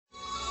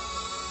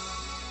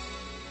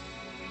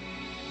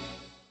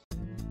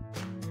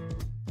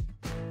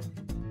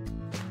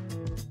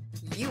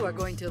You are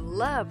going to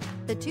love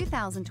the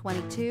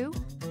 2022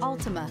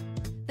 Altima.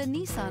 The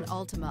Nissan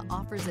Altima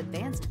offers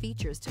advanced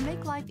features to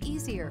make life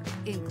easier,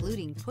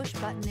 including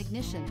push-button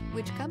ignition,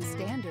 which comes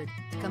standard.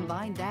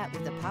 Combine that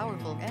with a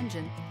powerful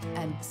engine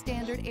and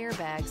standard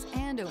airbags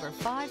and over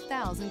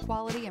 5,000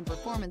 quality and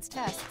performance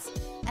tests,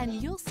 and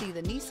you'll see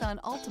the Nissan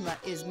Altima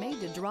is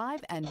made to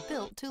drive and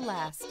built to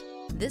last.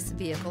 This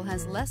vehicle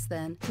has less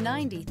than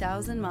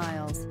 90,000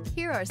 miles.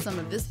 Here are some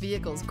of this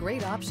vehicle's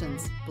great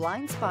options: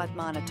 blind spot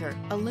monitor,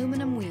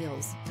 aluminum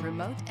wheels,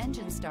 remote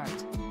engine start,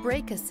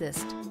 brake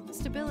assist,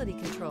 stability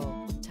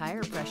control,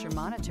 tire pressure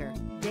monitor,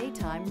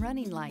 daytime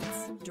running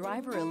lights,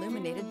 driver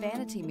illuminated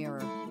vanity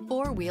mirror,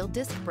 four-wheel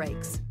disc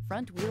brakes,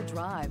 front-wheel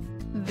drive.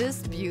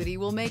 This beauty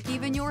will make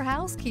even your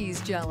house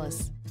keys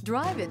jealous.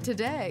 Drive it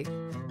today.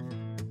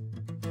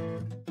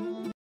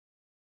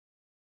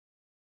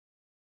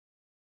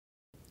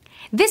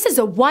 This is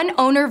a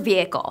one-owner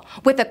vehicle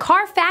with a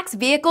Carfax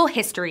Vehicle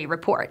History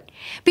Report.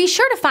 Be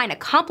sure to find a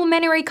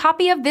complimentary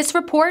copy of this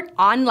report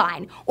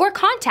online or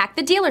contact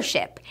the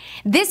dealership.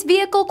 This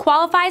vehicle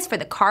qualifies for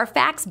the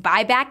Carfax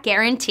Buyback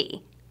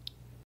Guarantee.